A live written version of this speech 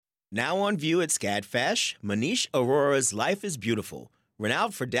Now on view at SCADFASH, Manish Arora's Life is Beautiful.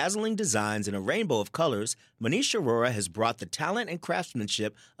 Renowned for dazzling designs in a rainbow of colors, Manish Arora has brought the talent and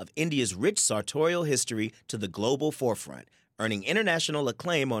craftsmanship of India's rich sartorial history to the global forefront, earning international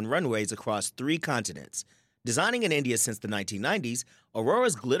acclaim on runways across 3 continents. Designing in India since the 1990s,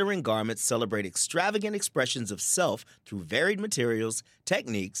 Aurora's glittering garments celebrate extravagant expressions of self through varied materials,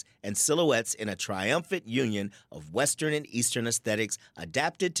 techniques, and silhouettes in a triumphant union of Western and Eastern aesthetics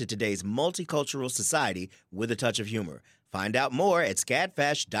adapted to today's multicultural society with a touch of humor. Find out more at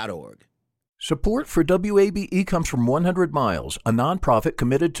scadfash.org. Support for WABE comes from 100 Miles, a nonprofit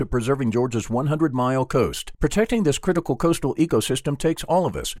committed to preserving Georgia's 100-mile coast. Protecting this critical coastal ecosystem takes all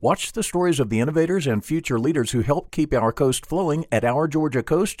of us. Watch the stories of the innovators and future leaders who help keep our coast flowing at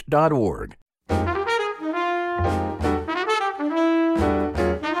OurGeorgiaCoast.org.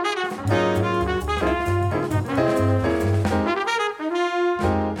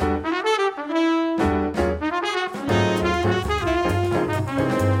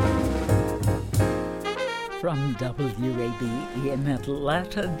 From WABE in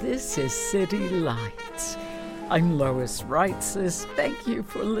Atlanta, this is City Lights. I'm Lois Reitzes. Thank you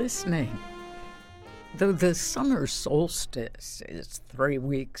for listening. Though the summer solstice is 3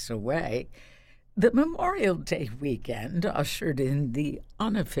 weeks away, the Memorial Day weekend ushered in the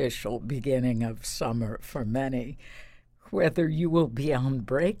unofficial beginning of summer for many. Whether you will be on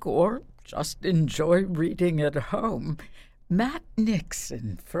break or just enjoy reading at home, Matt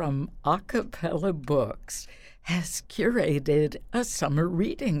Nixon from Acapella Books has curated a summer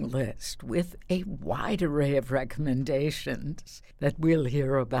reading list with a wide array of recommendations that we'll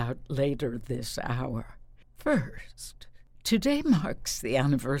hear about later this hour. First, today marks the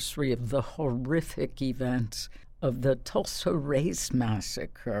anniversary of the horrific events of the Tulsa Race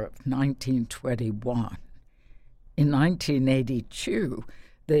Massacre of 1921. In 1982,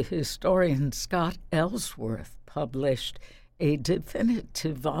 the historian Scott Ellsworth published a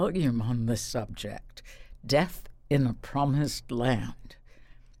definitive volume on the subject, Death in a Promised Land.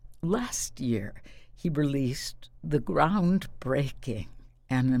 Last year, he released The Groundbreaking,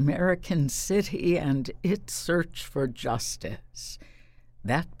 An American City and Its Search for Justice.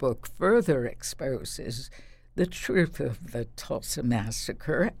 That book further exposes the truth of the Tulsa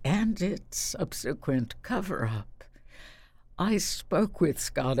Massacre and its subsequent cover-up. I spoke with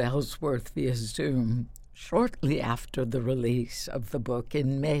Scott Ellsworth via Zoom shortly after the release of the book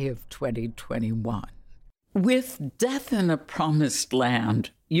in May of 2021. With Death in a Promised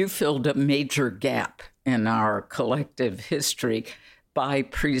Land, you filled a major gap in our collective history by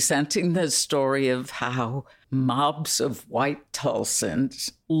presenting the story of how mobs of white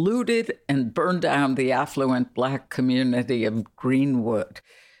Tulsans looted and burned down the affluent Black community of Greenwood,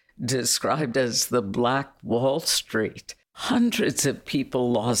 described as the Black Wall Street. Hundreds of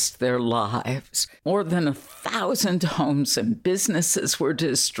people lost their lives. More than 1,000 homes and businesses were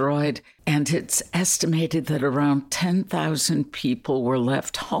destroyed, and it's estimated that around 10,000 people were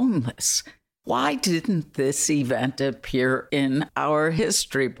left homeless. Why didn't this event appear in our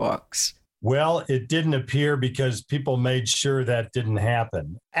history books? Well, it didn't appear because people made sure that didn't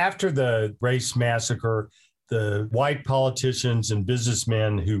happen. After the race massacre, the white politicians and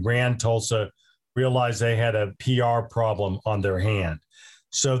businessmen who ran Tulsa realized they had a PR problem on their hand.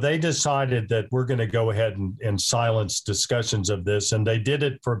 So they decided that we're going to go ahead and silence discussions of this. And they did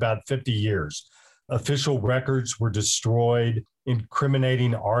it for about 50 years. Official records were destroyed.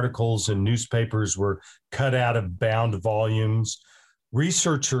 Incriminating articles in newspapers were cut out of bound volumes.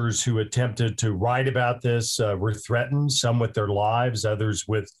 Researchers who attempted to write about this were threatened, some with their lives, others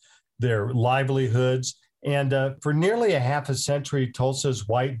with their livelihoods. And for nearly a half a century, Tulsa's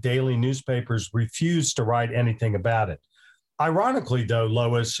white daily newspapers refused to write anything about it. Ironically, though,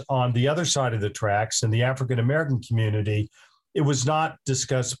 Lois, on the other side of the tracks, in the African-American community, it was not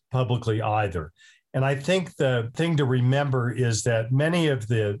discussed publicly either. And I think the thing to remember is that many of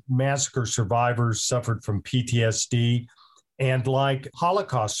the massacre survivors suffered from PTSD. And like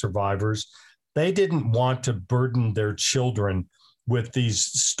Holocaust survivors, they didn't want to burden their children with these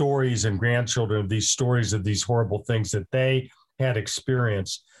stories and grandchildren of these stories of these horrible things that they had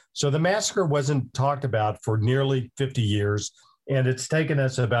experienced. So the massacre wasn't talked about for nearly 50 years, and it's taken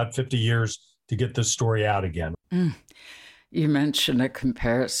us about 50 years to get this story out again. You mentioned a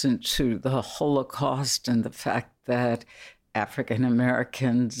comparison to the Holocaust and the fact that African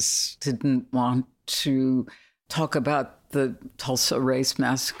Americans didn't want to talk about the Tulsa Race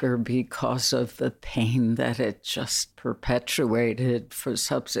Massacre because of the pain that it just perpetuated for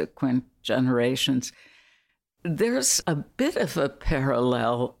subsequent generations. There's a bit of a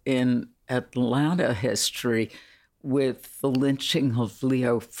parallel in Atlanta history with the lynching of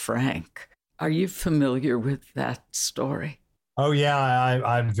Leo Frank. Are you familiar with that story? Oh, yeah,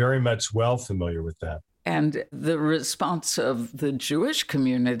 I'm very much well familiar with that. And the response of the Jewish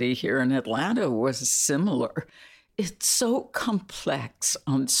community here in Atlanta was similar. It's so complex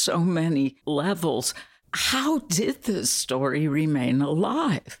on so many levels. How did this story remain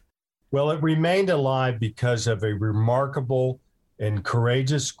alive? Well, it remained alive because of a remarkable and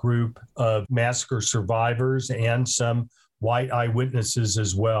courageous group of massacre survivors and some white eyewitnesses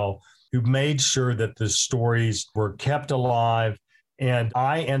as well, who made sure that the stories were kept alive. And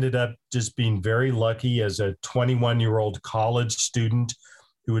I ended up just being very lucky as a 21-year-old college student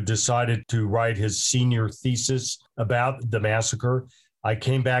who had decided to write his senior thesis about the massacre. I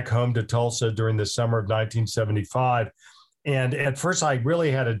came back home to Tulsa during the summer of 1975. And at first, I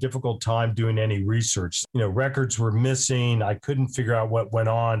really had a difficult time doing any research. Records were missing. I couldn't figure out what went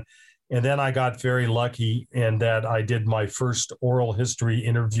on. And then I got very lucky in that I did my first oral history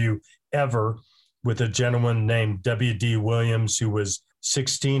interview ever with a gentleman named W.D. Williams, who was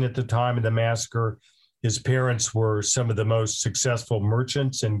 16 at the time of the massacre. His parents were some of the most successful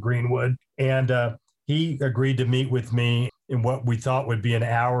merchants in Greenwood. And he agreed to meet with me in what we thought would be an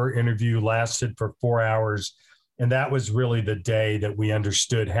hour interview, lasted for 4 hours. And that was really the day that we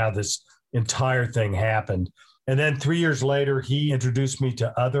understood how this entire thing happened. And then 3 years later, he introduced me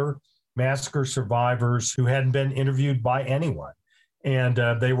to other massacre survivors who hadn't been interviewed by anyone. And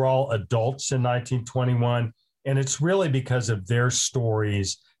they were all adults in 1921. And it's really because of their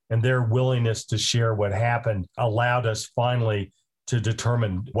stories and their willingness to share what happened allowed us finally to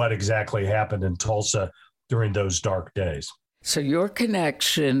determine what exactly happened in Tulsa during those dark days. So your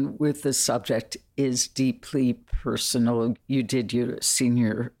connection with the subject is deeply personal. You did your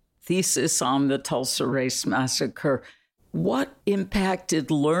senior thesis on the Tulsa Race Massacre. What impact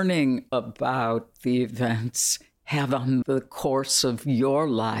did learning about the events have on the course of your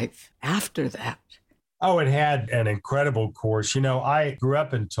life after that? Oh, it had an incredible course. I grew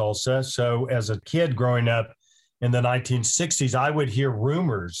up in Tulsa. So as a kid growing up in the 1960s, I would hear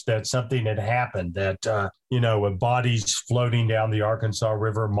rumors that something had happened, that, bodies floating down the Arkansas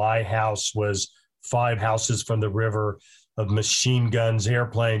River. My house was 5 houses from the river, of machine guns,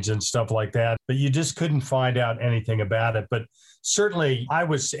 airplanes, and stuff like that. But you just couldn't find out anything about it. But certainly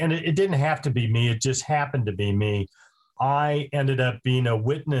and it didn't have to be me. It just happened to be me. I ended up being a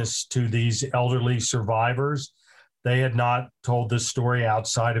witness to these elderly survivors. They had not told this story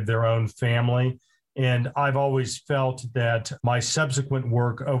outside of their own family. And I've always felt that my subsequent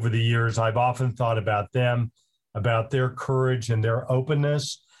work over the years, I've often thought about them, about their courage and their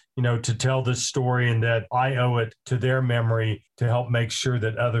openness, to tell this story, and that I owe it to their memory to help make sure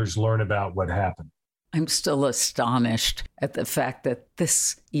that others learn about what happened. I'm still astonished at the fact that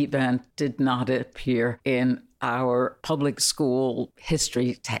this event did not appear in our public school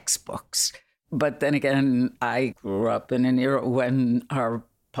history textbooks. But then again, I grew up in an era when our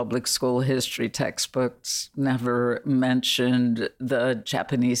public school history textbooks never mentioned the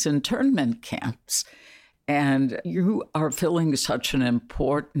Japanese internment camps. And you are filling such an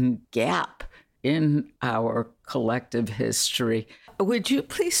important gap in our collective history. Would you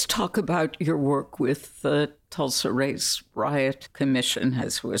please talk about your work with the Tulsa Race Riot Commission,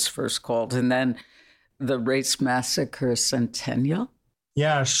 as it was first called, and then the Race Massacre Centennial?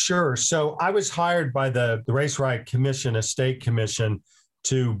 Yeah, sure. So I was hired by the Race Riot Commission, a state commission,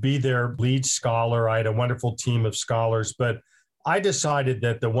 to be their lead scholar. I had a wonderful team of scholars, but I decided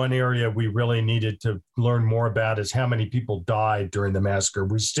that the one area we really needed to learn more about is how many people died during the massacre.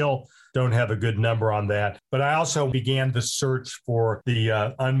 We still don't have a good number on that. But I also began the search for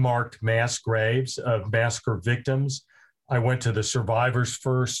the unmarked mass graves of massacre victims. I went to the survivors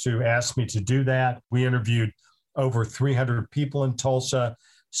first, who asked me to do that. We interviewed over 300 people in Tulsa,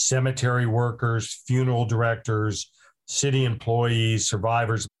 cemetery workers, funeral directors, city employees,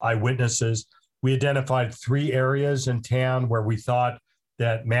 survivors, eyewitnesses. We identified 3 areas in town where we thought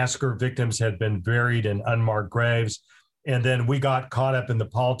that massacre victims had been buried in unmarked graves. And then we got caught up in the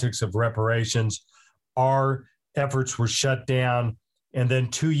politics of reparations. Our efforts were shut down. And then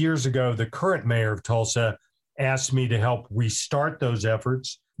 2 years ago, the current mayor of Tulsa asked me to help restart those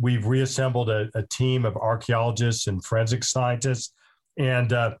efforts. We've reassembled a team of archaeologists and forensic scientists.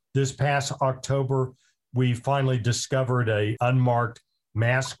 And this past October, we finally discovered an unmarked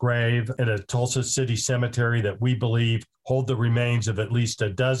mass grave at a Tulsa City cemetery that we believe hold the remains of at least a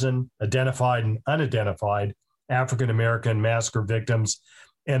dozen identified and unidentified African-American massacre victims.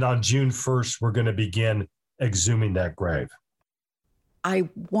 And on June 1st, we're going to begin exhuming that grave. I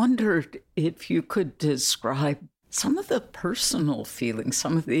wondered if you could describe some of the personal feelings,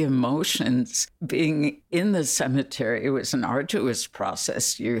 some of the emotions being in the cemetery. It was an arduous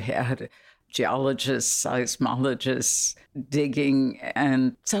process. You had geologists, seismologists digging,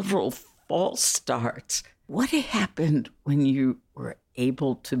 and several false starts. What happened when you were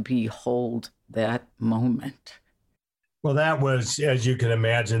able to behold that moment? Well, that was, as you can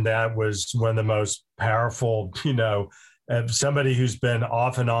imagine, that was one of the most powerful, somebody who's been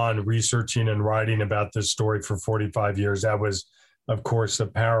off and on researching and writing about this story for 45 years. That was, of course, a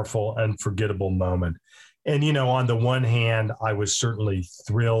powerful, unforgettable moment. And, on the one hand, I was certainly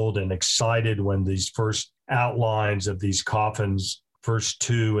thrilled and excited when these first outlines of these coffins, first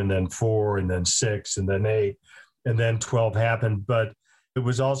 2 and then 4 and then 6 and then 8 and then 12 happened. But it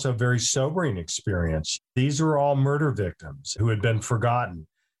was also a very sobering experience. These are all murder victims who had been forgotten.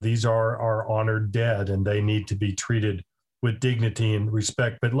 These are our honored dead, and they need to be treated with dignity and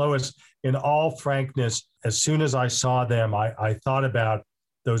respect. But Lois, in all frankness, as soon as I saw them, I thought about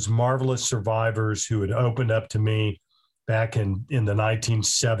those marvelous survivors who had opened up to me back in the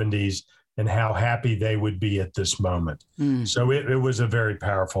 1970s and how happy they would be at this moment. So it was a very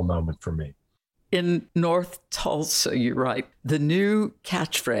powerful moment for me. In North Tulsa, you write, the new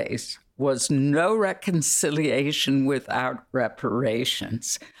catchphrase was no reconciliation without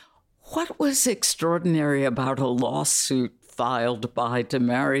reparations. What was extraordinary about a lawsuit filed by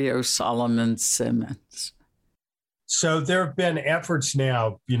Demario Solomon Simmons? So there have been efforts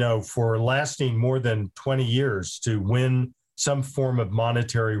now, for lasting more than 20 years to win some form of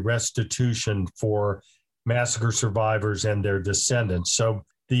monetary restitution for massacre survivors and their descendants. So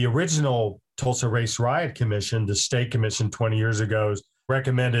the original Tulsa Race Riot Commission, the state commission 20 years ago,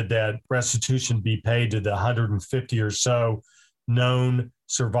 recommended that restitution be paid to the 150 or so known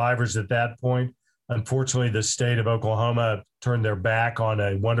survivors at that point. Unfortunately, the state of Oklahoma turned their back on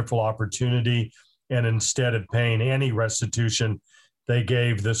a wonderful opportunity, and instead of paying any restitution, they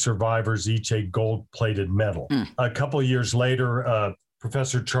gave the survivors each a gold-plated medal. A couple of years later,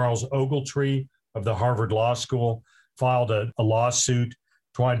 Professor Charles Ogletree of the Harvard Law School filed a lawsuit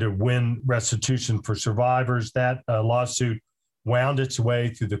trying to win restitution for survivors. That lawsuit wound its way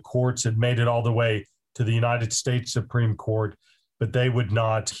through the courts. It made it all the way to the United States Supreme Court, but they would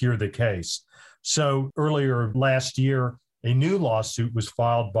not hear the case. So earlier last year, a new lawsuit was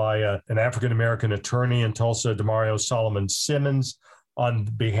filed by an African-American attorney in Tulsa, Demario Solomon Simmons, on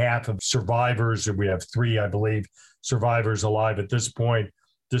behalf of survivors. We have 3, I believe, survivors alive at this point,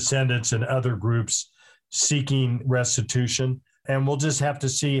 descendants and other groups seeking restitution. And we'll just have to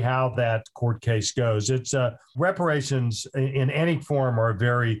see how that court case goes. It's reparations in any form are a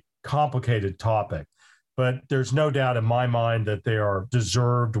very complicated topic, but there's no doubt in my mind that they are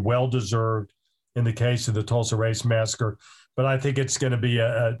deserved, well-deserved in the case of the Tulsa Race Massacre. But I think it's going to be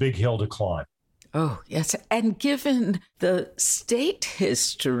a big hill to climb. Oh, yes. And given the state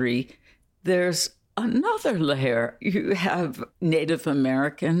history, there's another layer. You have Native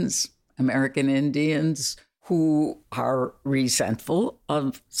Americans, American Indians, who are resentful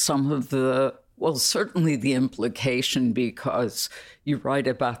of some of certainly the implication, because you write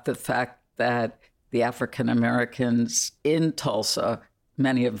about the fact that the African Americans in Tulsa,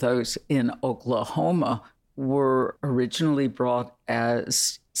 many of those in Oklahoma, were originally brought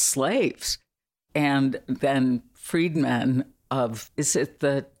as slaves and then freedmen of, is it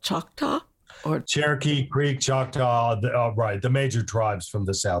the Choctaw? Or Cherokee, Creek, Choctaw, right, the major tribes from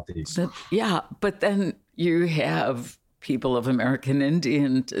the Southeast. But then you have people of American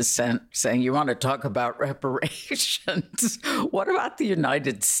Indian descent saying, you want to talk about reparations. What about the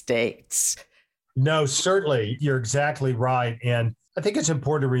United States? No, certainly. You're exactly right. And I think it's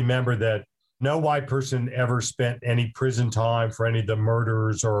important to remember that no white person ever spent any prison time for any of the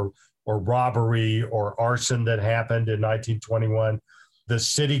murders or robbery or arson that happened in 1921. The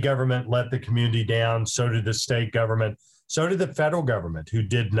city government let the community down. So did the state government. So did the federal government, who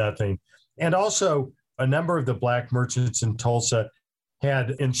did nothing. And also, a number of the Black merchants in Tulsa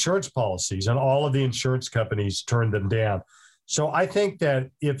had insurance policies, and all of the insurance companies turned them down. So I think that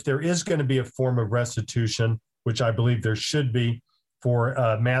if there is going to be a form of restitution, which I believe there should be for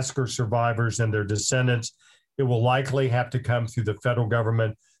massacre survivors and their descendants, it will likely have to come through the federal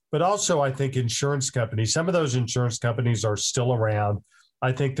government. But also, I think insurance companies, some of those insurance companies are still around.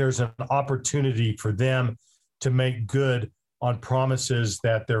 I think there's an opportunity for them to make good on promises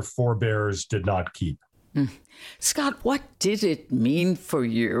that their forebears did not keep. Scott, what did it mean for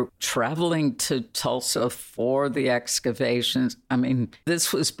you traveling to Tulsa for the excavations? I mean,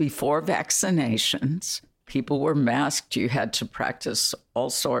 this was before vaccinations. People were masked. You had to practice all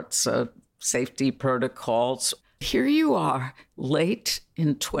sorts of safety protocols. Here you are, late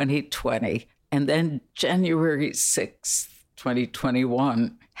in 2020, And then January 6th,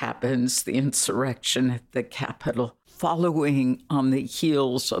 2021 happens, the insurrection at the Capitol, following on the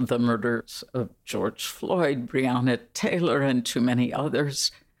heels of the murders of George Floyd, Breonna Taylor, and too many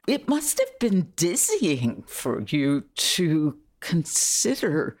others. It must have been dizzying for you to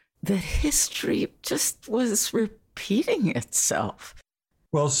consider that history just was repeating itself.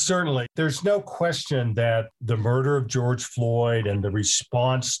 Well, certainly. There's no question that the murder of George Floyd and the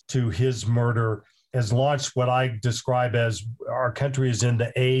response to his murder has launched what I describe as our country is in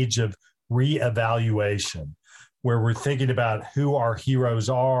the age of reevaluation, where we're thinking about who our heroes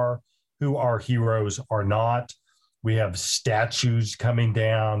are, who our heroes are not. We have statues coming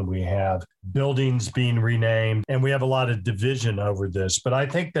down, we have buildings being renamed, and we have a lot of division over this. But I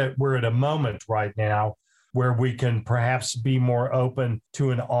think that we're at a moment right now where we can perhaps be more open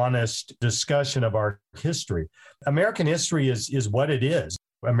to an honest discussion of our history. American history is what it is.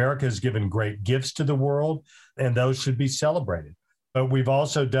 America has given great gifts to the world, and those should be celebrated. But we've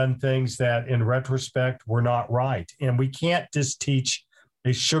also done things that, in retrospect, were not right. And we can't just teach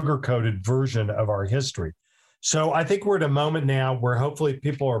a sugar-coated version of our history. So I think we're at a moment now where hopefully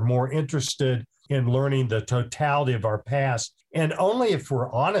people are more interested in learning the totality of our past. And only if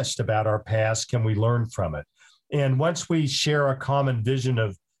we're honest about our past can we learn from it. And once we share a common vision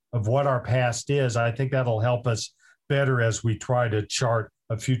of what our past is, I think that'll help us better as we try to chart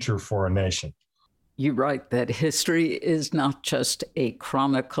a future for a nation. You write that history is not just a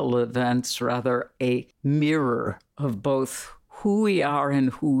chronicle of events, rather a mirror of both who we are and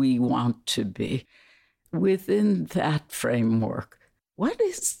who we want to be. Within that framework, what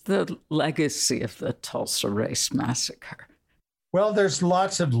is the legacy of the Tulsa Race Massacre? Well, there's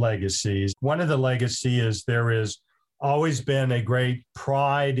lots of legacies. One of the legacies is there has always been a great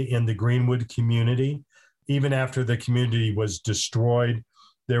pride in the Greenwood community. Even after the community was destroyed,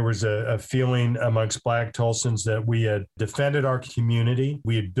 there was a feeling amongst Black Tulsans that we had defended our community,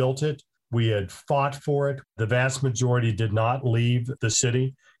 we had built it, we had fought for it. The vast majority did not leave the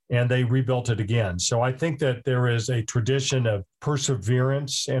city, and they rebuilt it again. So I think that there is a tradition of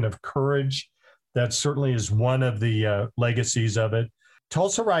perseverance and of courage. That certainly is one of the legacies of it.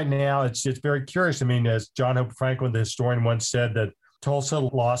 Tulsa right now, it's very curious. I mean, as John Hope Franklin, the historian, once said, that Tulsa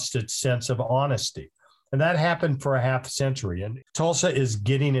lost its sense of honesty. And that happened for a half century. And Tulsa is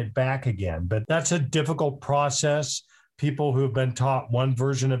getting it back again. But that's a difficult process. People who have been taught one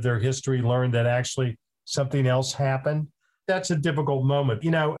version of their history learn that actually something else happened. That's a difficult moment.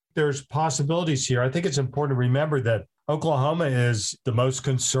 You know, there's possibilities here. I think it's important to remember that Oklahoma is the most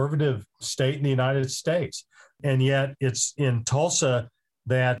conservative state in the United States. And yet it's in Tulsa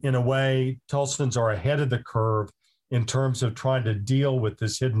that, in a way, Tulsans are ahead of the curve in terms of trying to deal with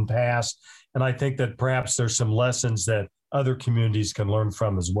this hidden past. And I think that perhaps there's some lessons that other communities can learn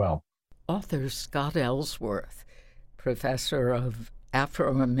from as well. Author Scott Ellsworth, professor of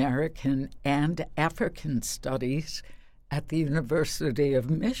Afro-American and African Studies at the University of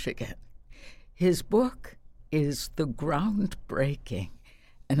Michigan. His book is The Groundbreaking,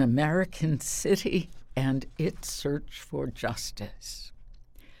 An American City and Its Search for Justice.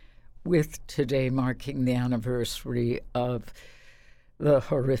 With today marking the anniversary of the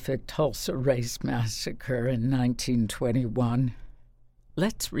horrific Tulsa Race Massacre in 1921,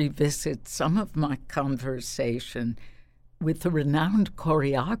 let's revisit some of my conversation with the renowned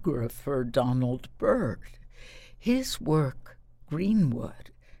choreographer Donald Byrd. His work, Greenwood,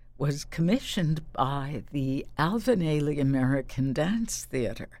 was commissioned by the Alvin Ailey American Dance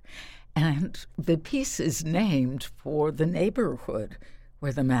Theater, and the piece is named for the neighborhood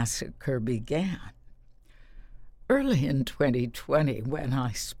where the massacre began. Early in 2020, when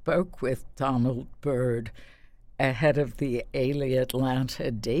I spoke with Donald Byrd ahead of the Ailey Atlanta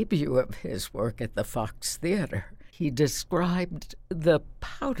debut of his work at the Fox Theater, he described the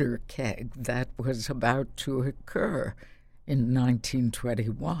powder keg that was about to occur in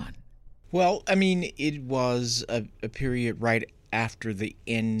 1921. Well, I mean, it was a period right after the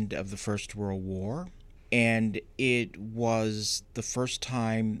end of the First World War, and it was the first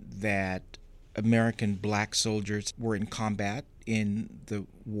time that American black soldiers were in combat in the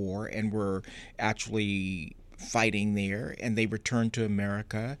war and were actually fighting there, and they returned to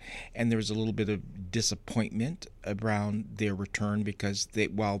America, and there was a little bit of disappointment around their return because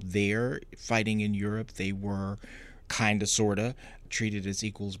while they're fighting in Europe, they were kind of, sort of, treated as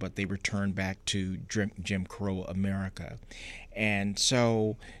equals, but they returned back to Jim Crow America. And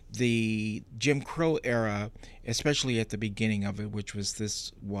so the Jim Crow era, especially at the beginning of it, which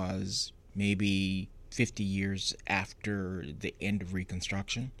was maybe 50 years after the end of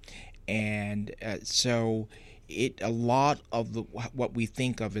Reconstruction, and so a lot of what we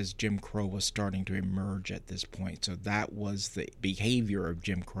think of as Jim Crow was starting to emerge at this point. So that was the behavior of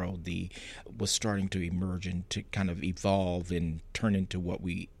Jim Crow was starting to emerge and to kind of evolve and turn into what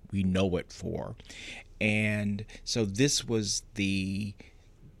we know it for. And so this was the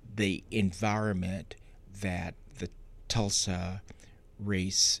environment that the Tulsa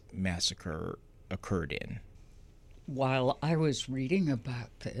race massacre occurred in. While I was reading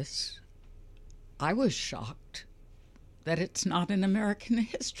about this, I was shocked that it's not in American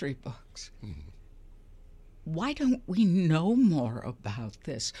history books. Mm-hmm. Why don't we know more about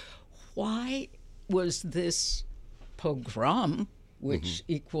this? Why was this pogrom, which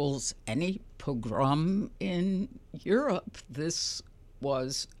equals any pogrom in Europe, this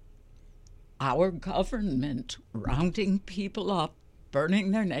was our government rounding people up,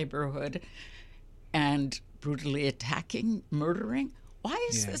 burning their neighborhood, and brutally attacking, murdering? Why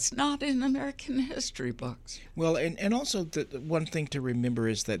is this not in American history books? Well, and also the one thing to remember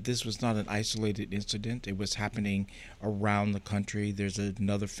is that this was not an isolated incident. It was happening around the country. There's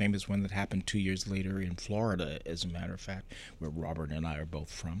another famous one that happened 2 years later in Florida, as a matter of fact, where Robert and I are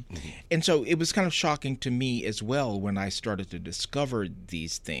both from. Mm-hmm. And so it was kind of shocking to me as well when I started to discover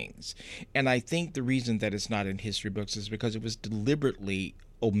these things. And I think the reason that it's not in history books is because it was deliberately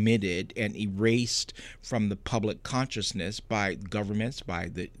omitted and erased from the public consciousness by governments, by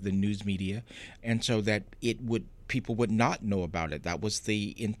the news media, and so that people would not know about it. That was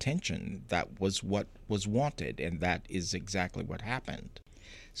the intention. That was what was wanted, and that is exactly what happened.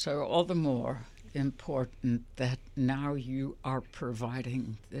 So all the more important that now you are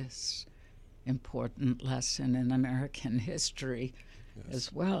providing this important lesson in American history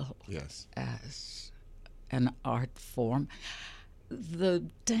as well as an art form. The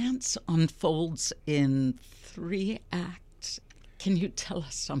dance unfolds in 3 acts. Can you tell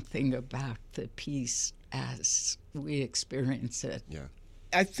us something about the piece as we experience it? Yeah.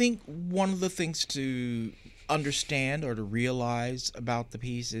 I think one of the things to understand or to realize about the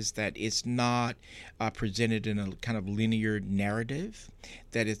piece is that it's not presented in a kind of linear narrative,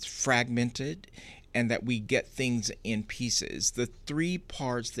 that it's fragmented, and that we get things in pieces. The 3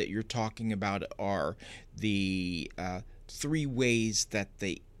 parts that you're talking about are the 3 ways that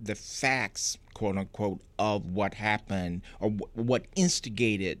the facts, quote unquote, of what happened or what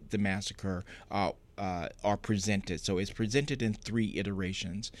instigated the massacre are presented. So it's presented in 3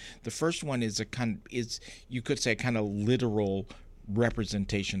 iterations. The first one is you could say a kind of literal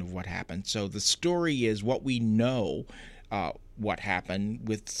representation of what happened. So the story is what we know. What happened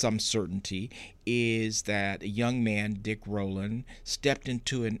with some certainty is that a young man, Dick Rowland, stepped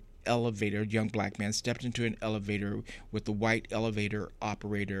into an elevator, a young black man stepped into an elevator with the white elevator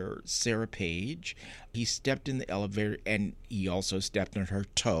operator, Sarah Page. He stepped in the elevator and he also stepped on her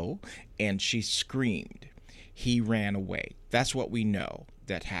toe and she screamed. He ran away. That's what we know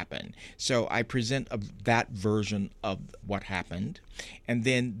that happened. So I present that version of what happened. And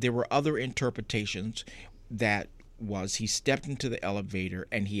then there were other interpretations that was he stepped into the elevator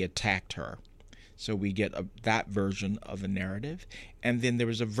and he attacked her. So we get that version of the narrative. And then there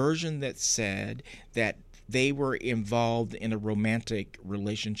was a version that said that they were involved in a romantic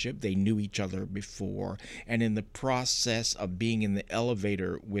relationship. They knew each other before. And in the process of being in the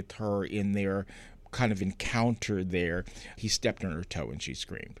elevator with her in their kind of encounter there, he stepped on her toe and she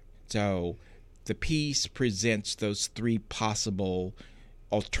screamed. So the piece presents those 3 possible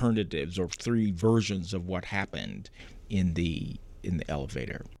alternatives or 3 versions of what happened in the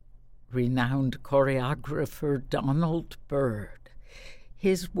elevator. Renowned choreographer Donald Byrd.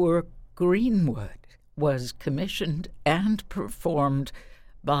 His work, Greenwood, was commissioned and performed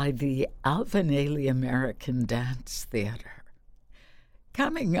by the Alvin Ailey American Dance Theater.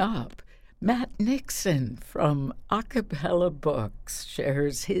 Coming up, Matt Nixon from Acapella Books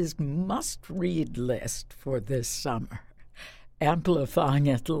shares his must-read list for this summer. Amplifying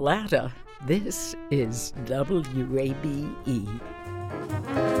Atlanta, this is WABE.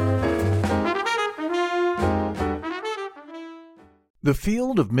 The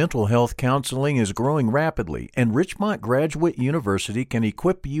field of mental health counseling is growing rapidly, and Richmont Graduate University can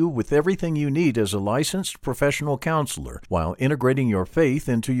equip you with everything you need as a licensed professional counselor while integrating your faith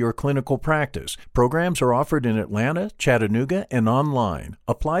into your clinical practice. Programs are offered in Atlanta, Chattanooga, and online.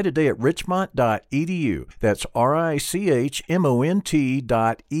 Apply today at richmont.edu. That's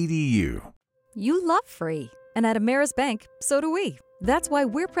RICHMONT.edu. You love free, and at Ameris Bank, so do we. That's why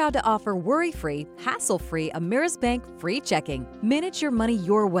we're proud to offer worry-free, hassle-free Ameris Bank free checking. Manage your money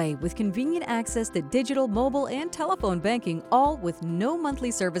your way with convenient access to digital, mobile, and telephone banking, all with no monthly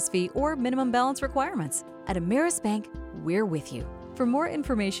service fee or minimum balance requirements. At Ameris Bank, we're with you. For more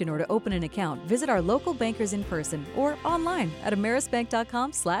information or to open an account, visit our local bankers in person or online at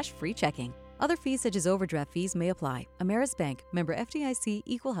amerisbank.com/free checking. Other fees such as overdraft fees may apply. Ameris Bank, member FDIC,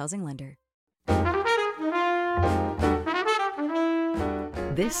 equal housing lender.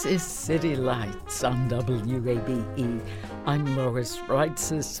 This is City Lights on WABE. I'm Lois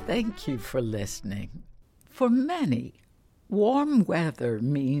Reitzes. Thank you for listening. For many, warm weather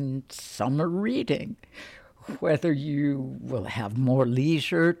means summer reading. Whether you will have more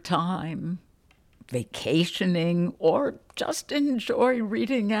leisure time, vacationing, or just enjoy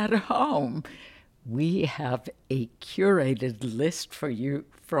reading at home, we have a curated list for you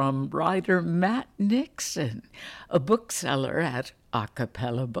from writer Matt Nixon, a bookseller at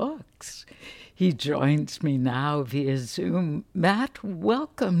Acapella Books. He joins me now via Zoom. Matt,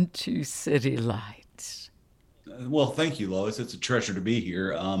 welcome to City Lights. Well, thank you, Lois. It's a treasure to be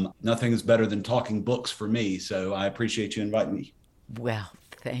here. Nothing is better than talking books for me, so I appreciate you inviting me. Well,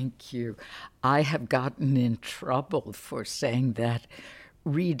 thank you. I have gotten in trouble for saying that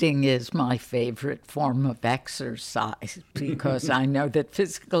reading is my favorite form of exercise because I know that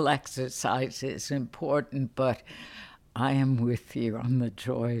physical exercise is important, but I am with you on the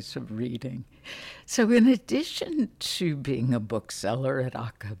joys of reading. So in addition to being a bookseller at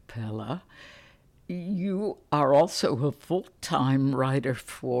Acapella, you are also a full-time writer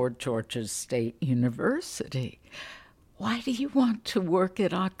for Georgia State University. Why do you want to work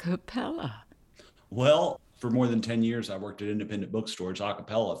at Acapella? Well, for more than 10 years, I worked at independent bookstores,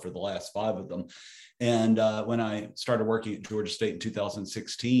 Acapella for the last 5 of them. And when I started working at Georgia State in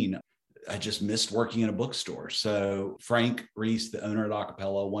 2016, I just missed working in a bookstore. So Frank Reese, the owner at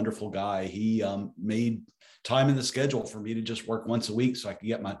Acapella, wonderful guy, he made time in the schedule for me to just work once a week so I could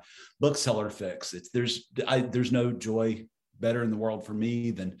get my bookseller fix. There's no joy better in the world for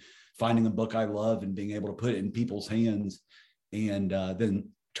me than finding a book I love and being able to put it in people's hands and then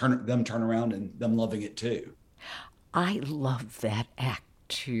turn around and them loving it too. I love that act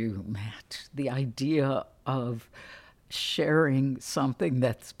too, Matt. The idea of sharing something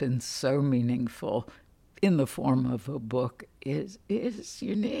that's been so meaningful in the form of a book is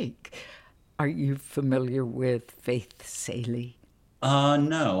unique. Are you familiar with Faith Salie?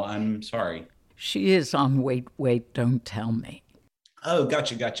 No, I'm sorry. She is on Wait, Wait, Don't Tell Me. Oh,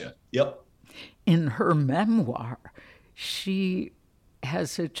 gotcha. Yep. In her memoir, she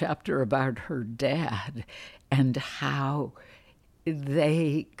has a chapter about her dad and how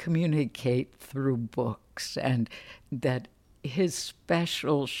they communicate through books, and that his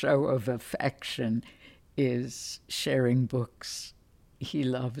special show of affection is sharing books he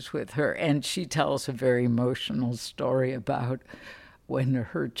loves with her. And she tells a very emotional story about when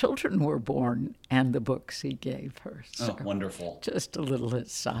her children were born and the books he gave her. So oh, wonderful. Just a little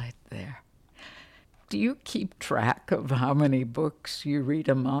aside there. Do you keep track of how many books you read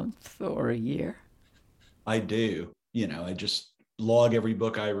a month or a year? I do. I just log every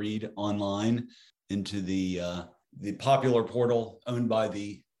book I read online into the popular portal owned by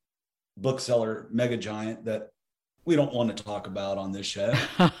the bookseller mega giant that we don't want to talk about on this show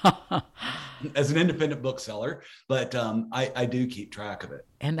as an independent bookseller, but I do keep track of it.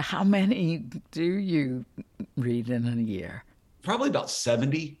 And how many do you read in a year? Probably about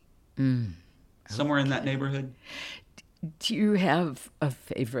 70, somewhere in that neighborhood. Do you have a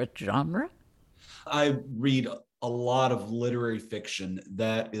favorite genre? I read a lot of literary fiction.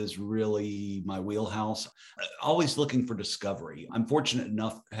 That is really my wheelhouse. Always looking for discovery. I'm fortunate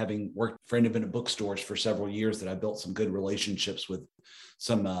enough, having worked for independent bookstores for several years, that I built some good relationships with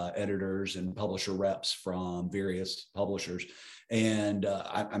some editors and publisher reps from various publishers. And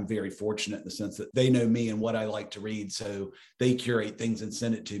I'm very fortunate in the sense that they know me and what I like to read. So they curate things and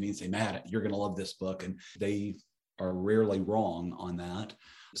send it to me and say, Matt, you're going to love this book. And they are rarely wrong on that.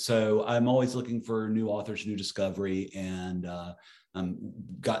 So I'm always looking for new authors, new discovery, and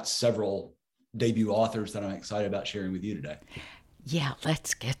got several debut authors that I'm excited about sharing with you today. Yeah,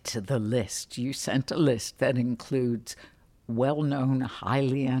 let's get to the list. You sent a list that includes well-known,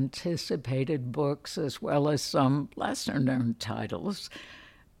 highly anticipated books, as well as some lesser-known titles.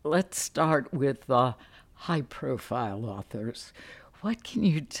 Let's start with the high-profile authors. What can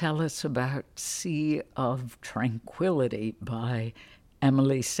you tell us about Sea of Tranquility by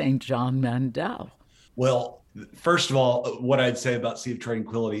Emily St. John Mandel? Well, first of all, what I'd say about Sea of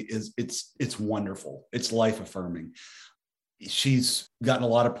Tranquility is it's wonderful. It's life-affirming. She's gotten a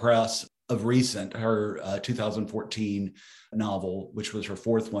lot of press of recent. Her 2014 novel, which was her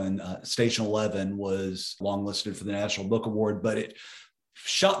 4th one, Station 11, was longlisted for the National Book Award, but it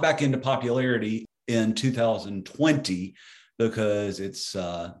shot back into popularity in 2020 because it's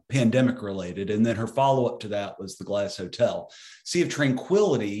pandemic related. And then her follow-up to that was The Glass Hotel. Sea of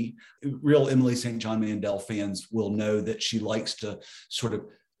Tranquility, real Emily St. John Mandel fans will know that she likes to sort of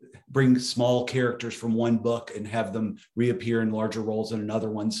bring small characters from one book and have them reappear in larger roles in another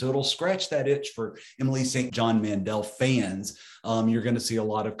one. So it'll scratch that itch for Emily St. John Mandel fans. You're going to see a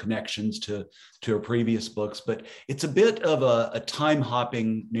lot of connections to her previous books, but it's a bit of a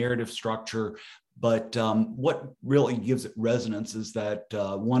time-hopping narrative structure. But what really gives it resonance is that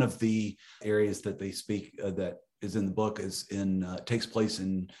one of the areas that they speak that is in the book takes place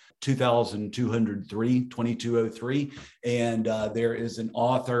in 2203, and there is an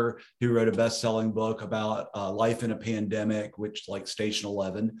author who wrote a best-selling book about life in a pandemic, which like Station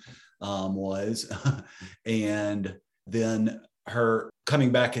 11 was, and then her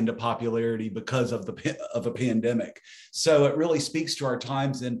coming back into popularity because of a pandemic. So it really speaks to our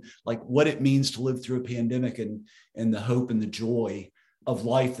times and like what it means to live through a pandemic and the hope and the joy of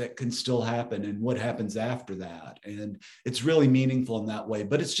life that can still happen and what happens after that. And it's really meaningful in that way,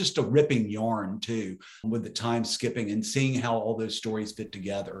 but it's just a ripping yarn too, with the time skipping and seeing how all those stories fit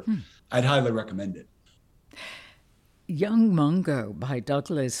together. I'd highly recommend it. Young Mungo by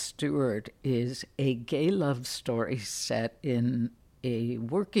Douglas Stewart is a gay love story set in a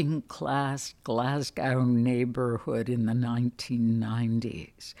working-class Glasgow neighborhood in the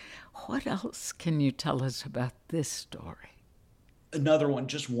 1990s. What else can you tell us about this story? Another one,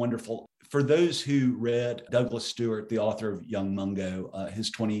 just wonderful. For those who read Douglas Stewart, the author of Young Mungo,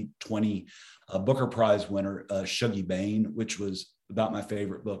 his 2020 Booker Prize winner, Shuggie Bain, which was about my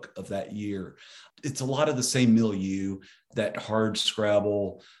favorite book of that year. It's a lot of the same milieu, that hard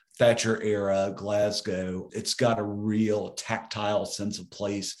scrabble, Thatcher era Glasgow. It's got a real tactile sense of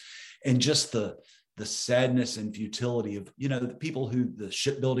place, and just the sadness and futility of, the people who the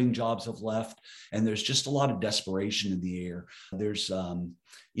shipbuilding jobs have left. And there's just a lot of desperation in the air. There's,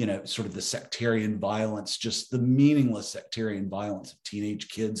 sort of the sectarian violence, just the meaningless sectarian violence of teenage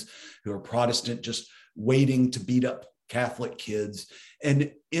kids who are Protestant, just waiting to beat up Catholic kids.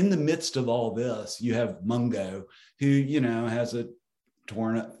 And in the midst of all this, you have Mungo, who, has a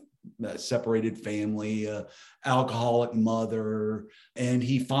torn up, separated family, alcoholic mother, and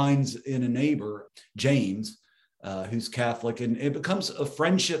he finds in a neighbor, James, who's Catholic, and it becomes a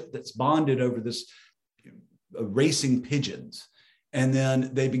friendship that's bonded over this racing pigeons. And then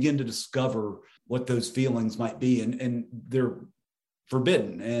they begin to discover what those feelings might be, and they're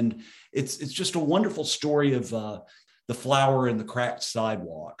forbidden. And it's just a wonderful story of the flower and the cracked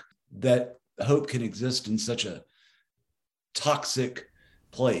sidewalk, that hope can exist in such a toxic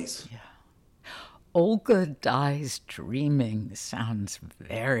place. Yeah. Olga Dies Dreaming sounds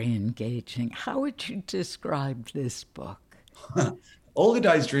very engaging. How would you describe this book? Olga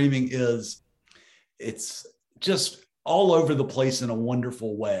Dies Dreaming it's just all over the place in a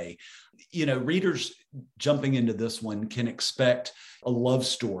wonderful way. Readers jumping into this one can expect a love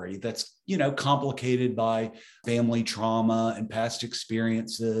story that's, complicated by family trauma and past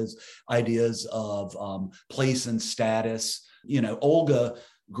experiences, ideas of place and status. Olga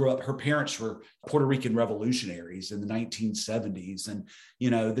grew up, her parents were Puerto Rican revolutionaries in the 1970s. And,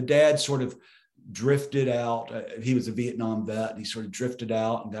 the dad sort of drifted out. He was a Vietnam vet, and he sort of drifted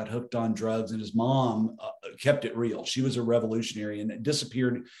out and got hooked on drugs. And his mom kept it real. She was a revolutionary, and it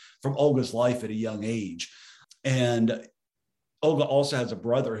disappeared from Olga's life at a young age. And Olga also has a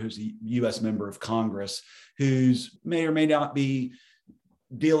brother who's a U.S. member of Congress, who's may or may not be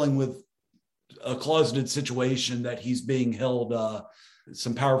dealing with a closeted situation that he's being held,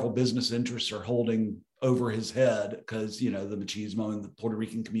 some powerful business interests are holding over his head because, the machismo in the Puerto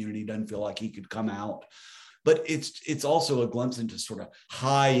Rican community doesn't feel like he could come out. But it's also a glimpse into sort of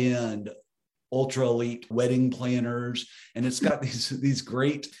high-end, ultra elite wedding planners. And it's got these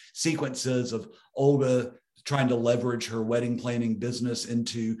great sequences of Olga trying to leverage her wedding planning business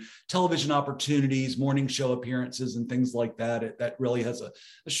into television opportunities, morning show appearances, and things like that. That really has a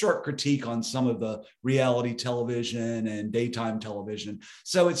sharp critique on some of the reality television and daytime television.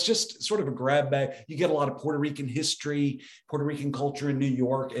 So it's just sort of a grab bag. You get a lot of Puerto Rican history, Puerto Rican culture in New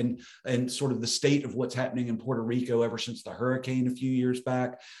York, and sort of the state of what's happening in Puerto Rico ever since the hurricane a few years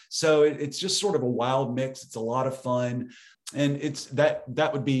back. So it's just sort of a wild mix. It's a lot of fun. And it's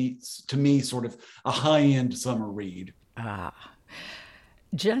that would be, to me, sort of a high-end summer read.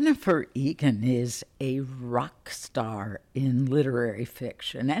 Jennifer Egan is a rock star in literary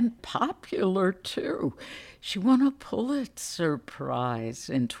fiction, and popular too. She won a Pulitzer Prize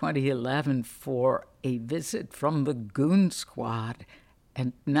in 2011 for A Visit from the Goon Squad,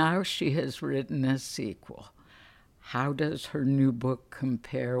 and now she has written a sequel. How does her new book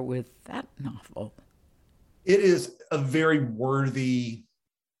compare with that novel? It is a very worthy,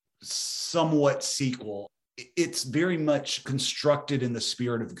 somewhat sequel. It's very much constructed in the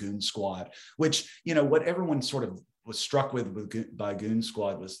spirit of Goon Squad, which, what everyone sort of was struck by Goon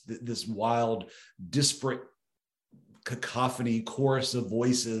Squad was this wild, disparate cacophony, chorus of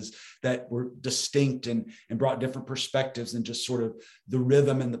voices that were distinct and brought different perspectives, and just sort of the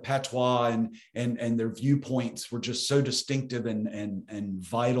rhythm and the patois and their viewpoints were just so distinctive and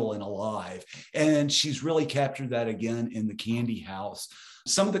vital and alive. And she's really captured that again in the Candy House.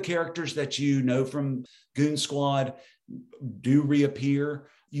 Some of the characters that you know from Goon Squad do reappear.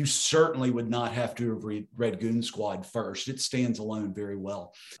 You certainly would not have to have read Goon Squad first. It stands alone very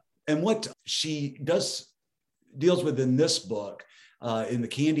well. And what she deals with in this book, in the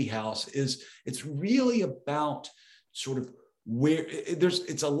Candy House, is it's really about sort of where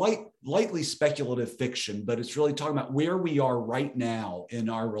it's a lightly speculative fiction, but it's really talking about where we are right now in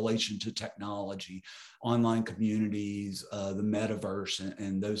our relation to technology, online communities, the metaverse,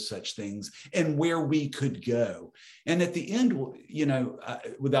 and those such things, and where we could go. And at the end,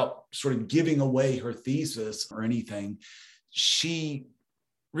 without sort of giving away her thesis or anything, she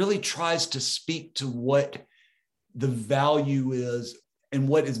really tries to speak to what the value is and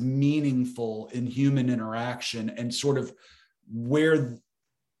what is meaningful in human interaction, and sort of where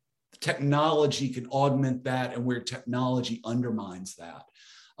technology can augment that and where technology undermines that.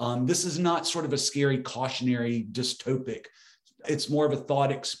 This is not sort of a scary, cautionary, dystopic. It's more of a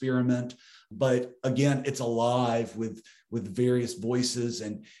thought experiment, but again, it's alive with various voices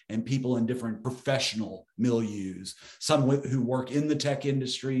and people in different professional milieus, some who work in the tech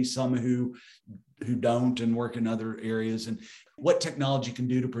industry, some who don't and work in other areas, and what technology can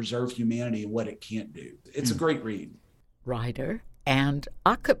do to preserve humanity and what it can't do. It's a great read. Writer and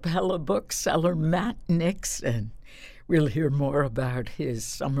a cappella bookseller Matt Nixon. We'll hear more about his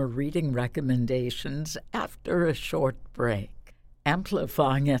summer reading recommendations after a short break.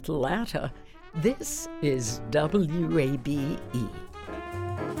 Amplifying Atlanta, this is WABE.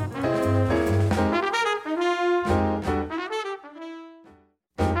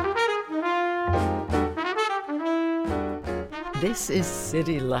 This is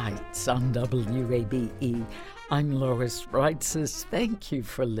City Lights on WABE. I'm Lois Reitzes. Thank you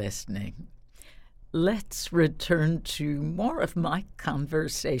for listening. Let's return to more of my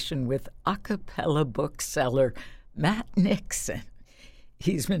conversation with a cappella bookseller Matt Nixon.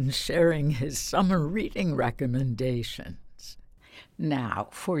 He's been sharing his summer reading recommendations. Now,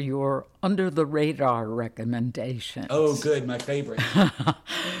 for your under-the-radar recommendations. Oh, good, my favorite.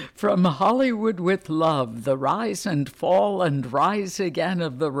 From Hollywood with Love, The Rise and Fall and Rise Again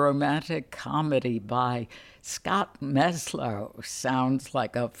of the Romantic Comedy by Scott Meslow. Sounds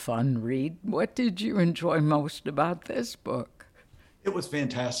like a fun read. What did you enjoy most about this book? It was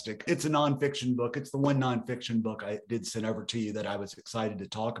fantastic. It's a nonfiction book. It's the one nonfiction book I did send over to you that I was excited to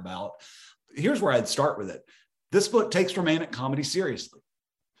talk about. Here's where I'd start with it. This book takes romantic comedy seriously.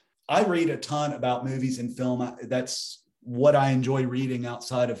 I read a ton about movies and film. That's what I enjoy reading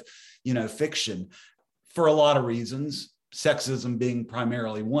outside of, fiction, for a lot of reasons. Sexism being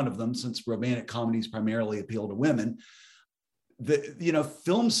primarily one of them, since romantic comedies primarily appeal to women.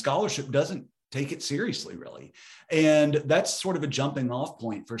 Film scholarship doesn't take it seriously, really. And that's sort of a jumping off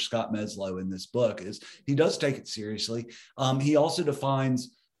point for Scott Meslow in this book, is he does take it seriously. He also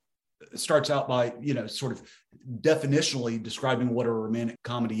starts out by, sort of definitionally describing what a romantic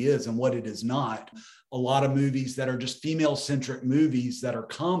comedy is and what it is not. A lot of movies that are just female-centric movies that are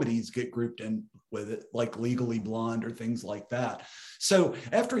comedies get grouped in with it, like Legally Blonde or things like that. So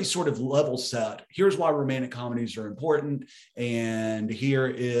after he sort of level set, here's why romantic comedies are important, and here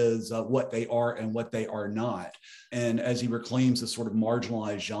is what they are and what they are not. And as he reclaims this sort of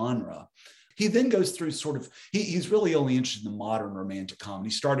marginalized genre, he then goes through he's really only interested in the modern romantic comedy,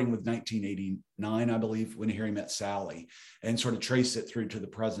 starting with 1989, I believe, When Harry Met Sally, and sort of trace it through to the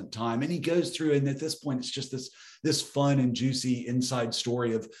present time. And he goes through, and at this point, it's just this fun and juicy inside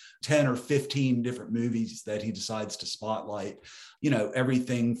story of 10 or 15 different movies that he decides to spotlight.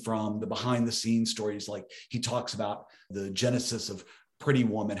 Everything from the behind the scenes stories, like he talks about the genesis of Pretty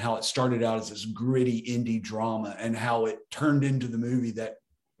Woman, how it started out as this gritty indie drama and how it turned into the movie that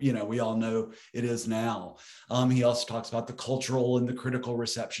we all know it is now. He also talks about the cultural and the critical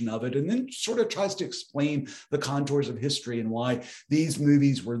reception of it, and then sort of tries to explain the contours of history and why these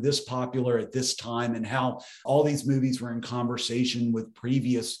movies were this popular at this time, and how all these movies were in conversation with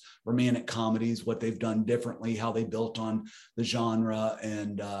previous romantic comedies, what they've done differently, how they built on the genre,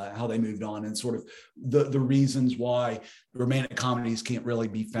 and how they moved on, and sort of the reasons why romantic comedies can't really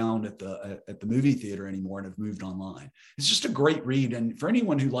be found at the movie theater anymore and have moved online. It's just a great read. And for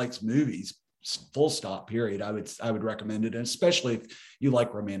anyone who likes movies, full stop, period. I would recommend it. And especially if you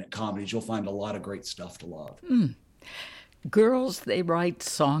like romantic comedies, you'll find a lot of great stuff to love. Girls They Write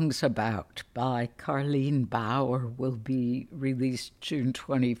Songs About by Carleen Bauer will be released June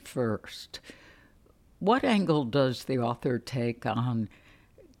 21st. What angle does the author take on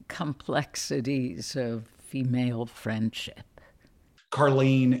complexities of female friendship?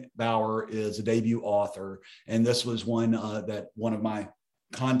 Carleen Bauer is a debut author, and this was one that one of my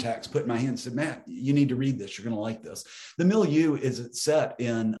contacts put in my hand and said, Matt, you need to read this. You're going to like this. The milieu is set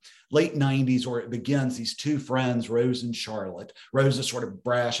in late 90s, or it begins these two friends, Rose and Charlotte. Rose is sort of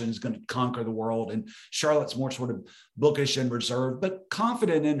brash and is going to conquer the world, and Charlotte's more sort of bookish and reserved, but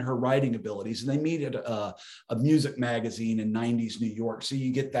confident in her writing abilities. And they meet at a music magazine in 90s New York. So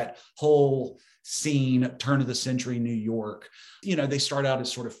you get that whole scene, turn of the century New York. You know, they start out as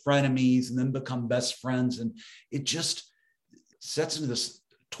sort of frenemies and then become best friends. And it just sets into this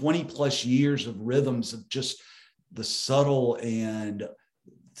 20 plus years of rhythms of just the subtle and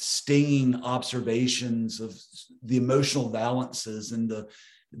stinging observations of the emotional balances and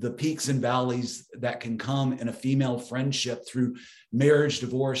the peaks and valleys that can come in a female friendship through marriage,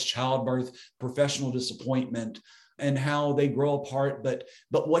 divorce, childbirth, professional disappointment, and how they grow apart, but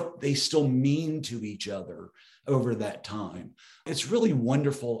what they still mean to each other over that time. It's really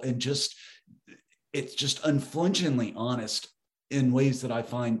wonderful, and it's just unflinchingly honest in ways that I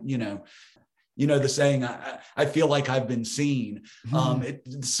find, you know, the saying, I feel like I've been seen.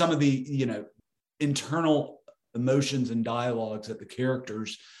 Some of the, you know, internal emotions and dialogues that the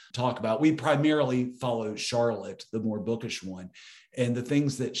characters talk about. We primarily follow Charlotte, the more bookish one, and the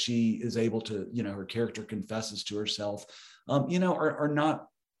things that she is able to, you know, her character confesses to herself, you know, are not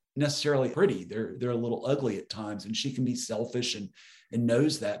necessarily pretty. They're a little ugly at times, and she can be selfish and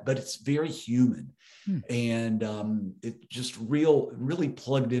knows that, but it's very human. And it just really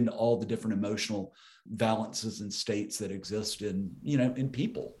plugged into all the different emotional balances and states that exist in, you know, in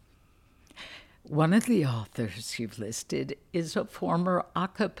people. One of the authors you've listed is a former a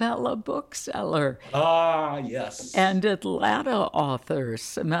cappella bookseller. Ah, yes. And Atlanta author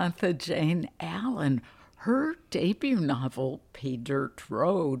Samantha Jane Allen. Her debut novel, Pay Dirt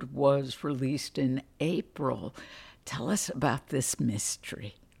Road, was released in April. Tell us about this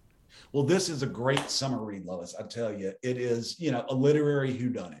mystery. Well, this is a great summer read, Lois. I tell you, it is, you know, a literary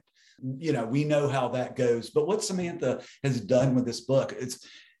whodunit. You know, we know how that goes. But what Samantha has done with this book,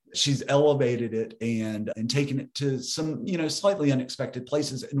 she's elevated it and taken it to some, you know, slightly unexpected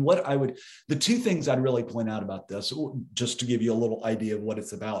places. And the two things I'd really point out about this, just to give you a little idea of what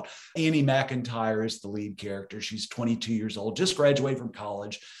it's about. Annie McIntyre is the lead character. She's 22 years old, just graduated from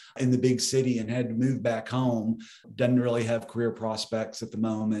college in the big city and had to move back home. Doesn't really have career prospects at the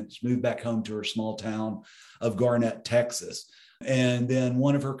moment. She moved back home to her small town of Garnett, Texas. And then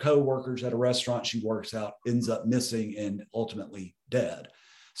one of her coworkers at a restaurant she works out ends up missing and ultimately dead.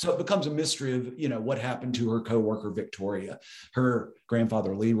 So it becomes a mystery of, you know, what happened to her coworker, Victoria. Her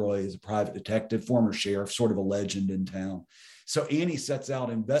grandfather, Leroy, is a private detective, former sheriff, sort of a legend in town. So Annie sets out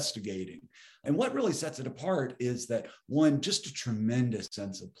investigating. And what really sets it apart is that, one, just a tremendous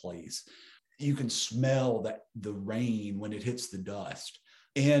sense of place. You can smell the rain when it hits the dust.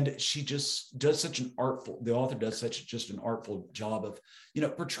 And she just does the author does just an artful job of, you know,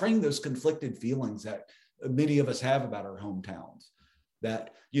 portraying those conflicted feelings that many of us have about our hometowns.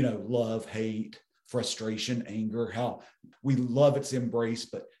 That, you know, love, hate, frustration, anger, how we love its embrace,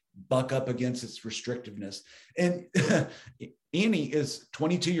 but buck up against its restrictiveness. And Annie is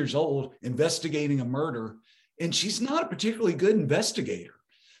 22 years old, investigating a murder, and she's not a particularly good investigator,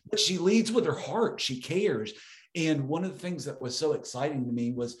 but she leads with her heart. She cares. And one of the things that was so exciting to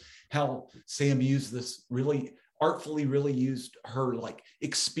me was how Sam used this artfully used her like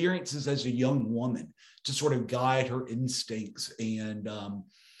experiences as a young woman to sort of guide her instincts and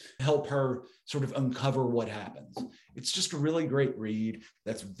help her sort of uncover what happens. It's just a really great read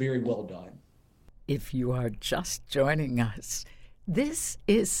that's very well done. If you are just joining us, this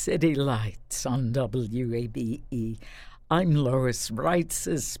is City Lights on WABE. I'm Lois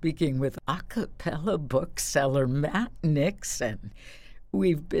Reitzes, speaking with a cappella bookseller Matt Nixon.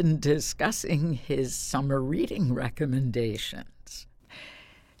 We've been discussing his summer reading recommendations.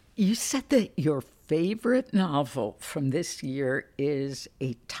 You said that your favorite novel from this year is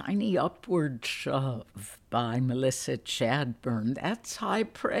A Tiny Upward Shove by Melissa Chadbourne. That's high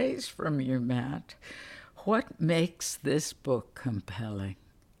praise from you, Matt. What makes this book compelling?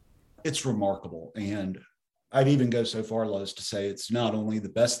 It's remarkable. And I'd even go so far, Lois, to say it's not only the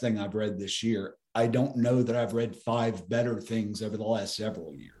best thing I've read this year, I don't know that I've read 5 better things over the last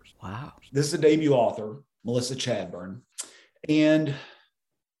several years. Wow. This is a debut author, Melissa Chadbourne. And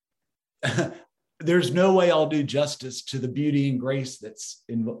there's no way I'll do justice to the beauty and grace that's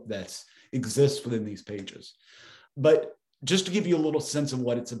exists within these pages. But just to give you a little sense of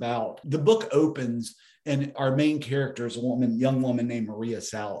what it's about, the book opens, and our main character is a young woman named Maria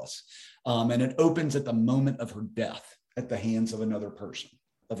Salas. And it opens at the moment of her death at the hands of another person,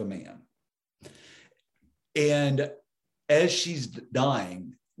 of a man. And as she's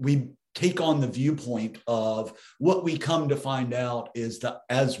dying, we take on the viewpoint of what we come to find out is the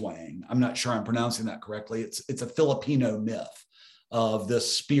Aswang. I'm not sure I'm pronouncing that correctly. It's a Filipino myth of the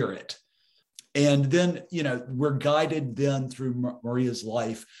spirit. And then, we're guided then through Maria's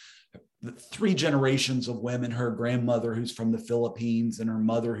life, 3 generations of women, her grandmother who's from the Philippines and her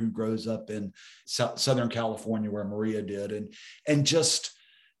mother who grows up in Southern California where Maria did. And just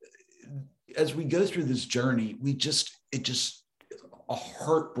as we go through this journey, it just a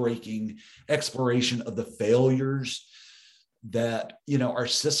heartbreaking exploration of the failures that, our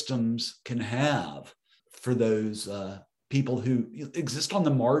systems can have for those people who exist on the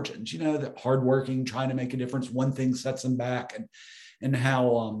margins, that hardworking, trying to make a difference. One thing sets them back, and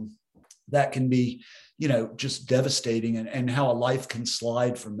how that can be, just devastating, and how a life can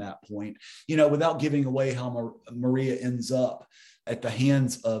slide from that point, without giving away how Maria ends up at the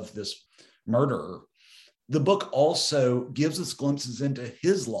hands of this murderer. The book also gives us glimpses into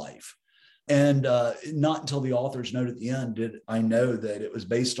his life. And not until the author's note at the end did I know that it was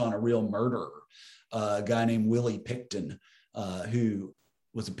based on a real murderer, a guy named Willie Picton, who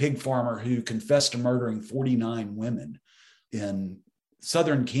was a pig farmer who confessed to murdering 49 women in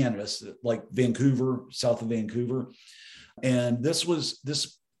southern Canada, like Vancouver, south of Vancouver. And this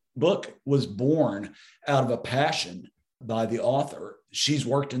book was born out of a passion by the author. She's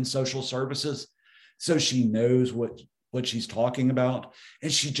worked in social services, so she knows what she's talking about.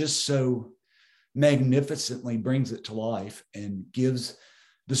 And she just so magnificently brings it to life and gives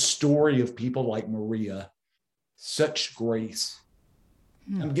the story of people like Maria such grace.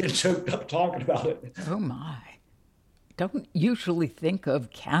 I'm getting choked up talking about it. Oh my. Don't usually think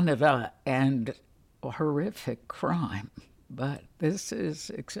of Canada and horrific crime, but this is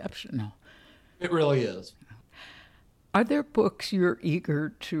exceptional. It really is. Are there books you're eager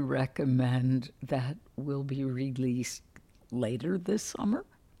to recommend that will be released later this summer?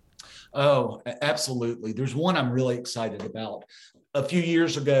 Oh, absolutely. There's one I'm really excited about. A few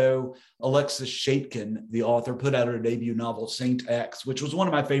years ago, Alexis Schaitkin, the author, put out her debut novel, Saint X, which was one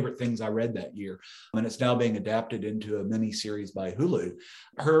of my favorite things I read that year. And it's now being adapted into a miniseries by Hulu.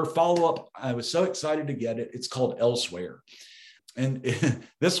 Her follow-up, I was so excited to get it. It's called Elsewhere. And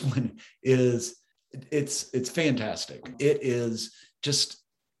this one is, it's fantastic. It is just,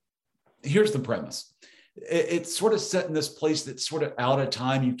 here's the premise. It's sort of set in this place that's sort of out of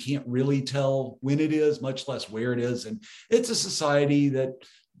time. You can't really tell when it is, much less where it is. And it's a society that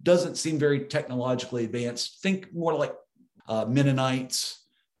doesn't seem very technologically advanced. Think more like Mennonites,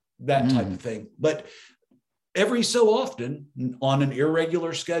 that type of thing. But every so often, on an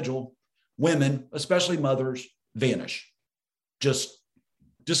irregular schedule, women, especially mothers, vanish, just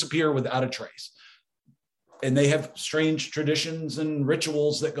disappear without a trace. And they have strange traditions and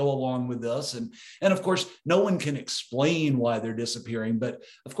rituals that go along with this. And of course, no one can explain why they're disappearing. But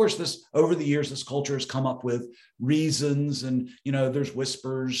of course, over the years, this culture has come up with reasons. And, there's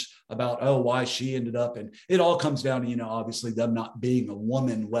whispers about, why she ended up. And it all comes down to, obviously them not being a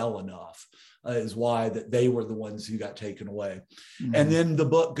woman well enough is why that they were the ones who got taken away. Mm-hmm. And then the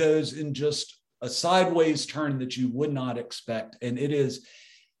book goes in just a sideways turn that you would not expect. And it's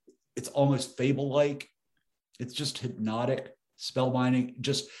almost fable-like. It's just hypnotic, spellbinding.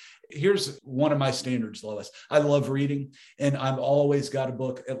 Just here's one of my standards, Lois. I love reading, and I've always got a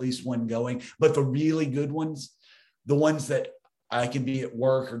book, at least one going. But the really good ones, the ones that I can be at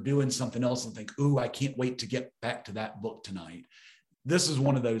work or doing something else and think, I can't wait to get back to that book tonight. This is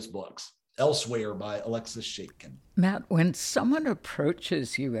one of those books, Elsewhere by Alexis Schaitkin. Matt, when someone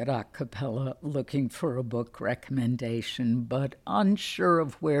approaches you at Acapella looking for a book recommendation, but unsure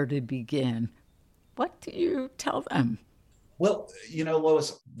of where to begin, what do you tell them? Well,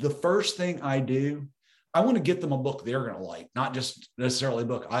 Lois, the first thing I do, I want to get them a book they're going to like, not just necessarily a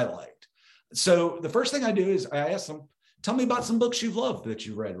book I liked. So the first thing I do is I ask them, tell me about some books you've loved that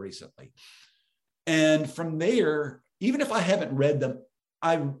you've read recently. And from there, even if I haven't read them,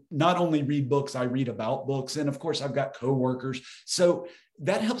 I not only read books, I read about books. And of course, I've got coworkers. So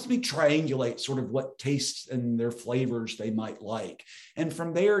that helps me triangulate sort of what tastes and their flavors they might like. And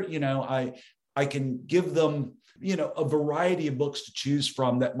from there, I can give them, a variety of books to choose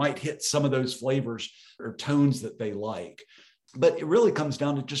from that might hit some of those flavors or tones that they like. But it really comes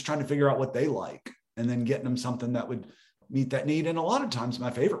down to just trying to figure out what they like and then getting them something that would meet that need. And a lot of times my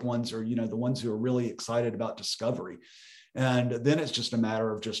favorite ones are, the ones who are really excited about discovery. And then it's just a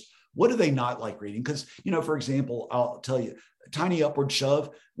matter of just, what do they not like reading? Because, for example, I'll tell you, Tiny Upward Shove,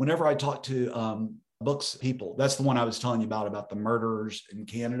 whenever I talk to books people, that's the one I was telling you about the murderers in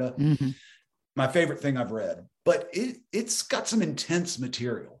Canada. Mm-hmm. My favorite thing I've read, but it's got some intense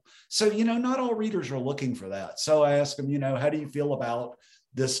material. So, not all readers are looking for that. So I ask them, how do you feel about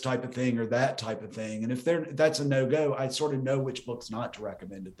this type of thing or that type of thing? And if that's a no-go, I sort of know which books not to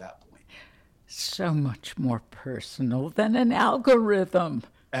recommend at that point. So much more personal than an algorithm.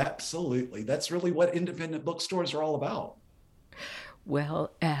 Absolutely. That's really what independent bookstores are all about.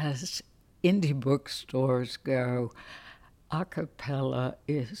 Well, as indie bookstores go, a cappella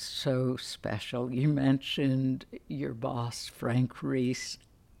is so special. You mentioned your boss, Frank Reese.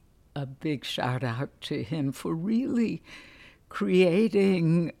 A big shout out to him for really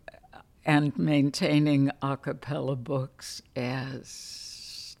creating and maintaining a cappella books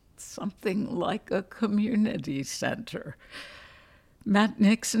as something like a community center. Matt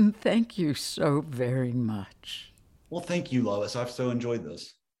Nixon, thank you so very much. Well, thank you, Lois. I've so enjoyed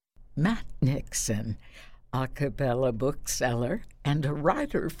this. Matt Nixon, a cappella bookseller and a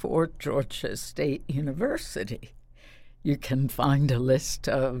writer for Georgia State University. You can find a list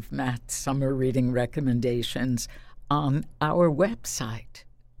of Matt's summer reading recommendations on our website,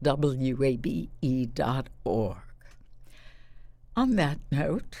 wabe.org. On that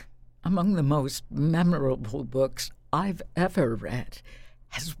note, among the most memorable books I've ever read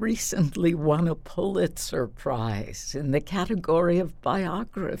has recently won a Pulitzer Prize in the category of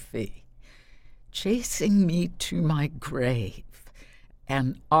biography. Chasing Me to My Grave,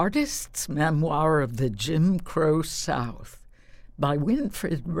 an artist's memoir of the Jim Crow South by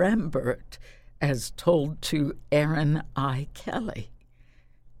Winfred Rembert, as told to Aaron I. Kelly.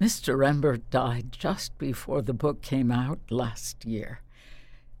 Mr. Rembert died just before the book came out last year.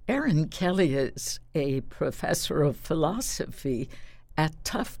 Aaron Kelly is a professor of philosophy at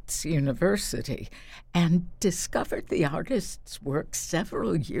Tufts University and discovered the artist's work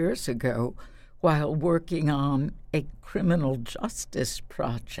several years ago while working on a criminal justice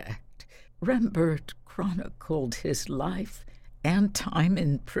project. Rembert chronicled his life and time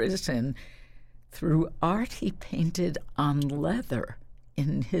in prison through art he painted on leather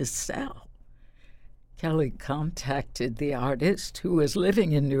in his cell. Kelly contacted the artist, who was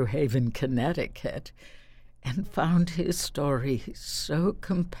living in New Haven, Connecticut, and found his story so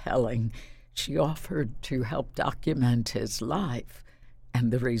compelling she offered to help document his life,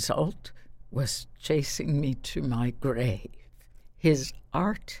 and the result was Chasing Me to My Grave. His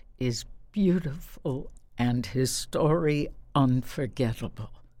art is beautiful and his story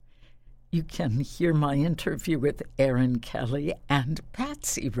unforgettable. You can hear my interview with Aaron Kelly and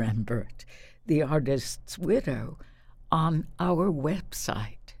Patsy Rembert, the artist's widow, on our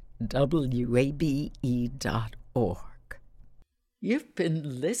website, wabe.org. You've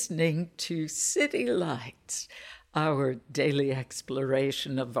been listening to City Lights, our daily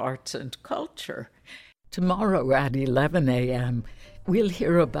exploration of arts and culture. Tomorrow at 11 a.m., we'll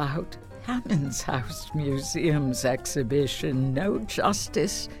hear about Hammond's House Museum's exhibition, No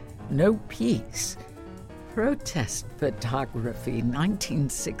Justice, No Peace, Protest Photography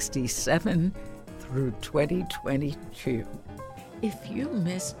 1967 through 2022. If you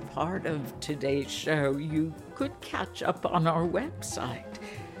missed part of today's show, you could catch up on our website,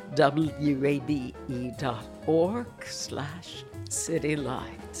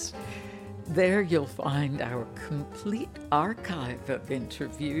 wabe.org/citylights. There you'll find our complete archive of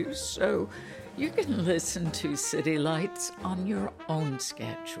interviews, so you can listen to City Lights on your own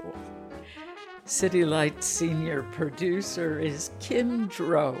schedule. City Lights senior producer is Kim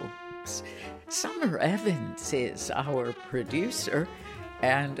Drobes. Summer Evans is our producer,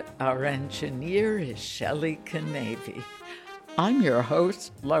 and our engineer is Shelley Canavy. I'm your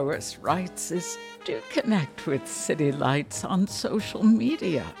host, Lois Reitzes. Do connect with City Lights on social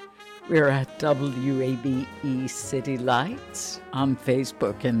media. We're at WABE City Lights on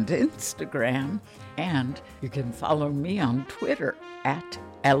Facebook and Instagram, and you can follow me on Twitter at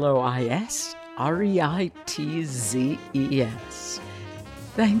LOISREITZES.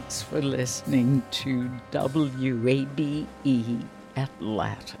 Thanks for listening to WABE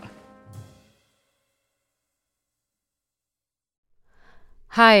Atlanta.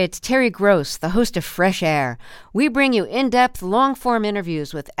 Hi, it's Terry Gross, the host of Fresh Air. We bring you in-depth, long-form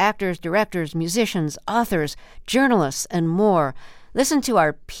interviews with actors, directors, musicians, authors, journalists, and more. Listen to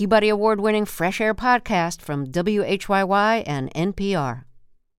our Peabody Award-winning Fresh Air podcast from WHYY and NPR.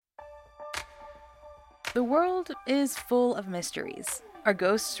 The world is full of mysteries. Are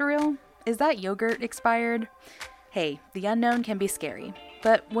ghosts real? Is that yogurt expired? Hey, the unknown can be scary,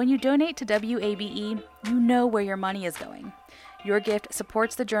 but when you donate to WABE, you know where your money is going. Your gift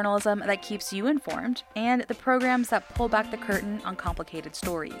supports the journalism that keeps you informed and the programs that pull back the curtain on complicated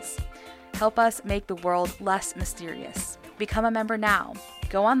stories. Help us make the world less mysterious. Become a member now.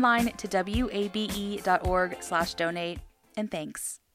 Go online to wabe.org/donate, and thanks.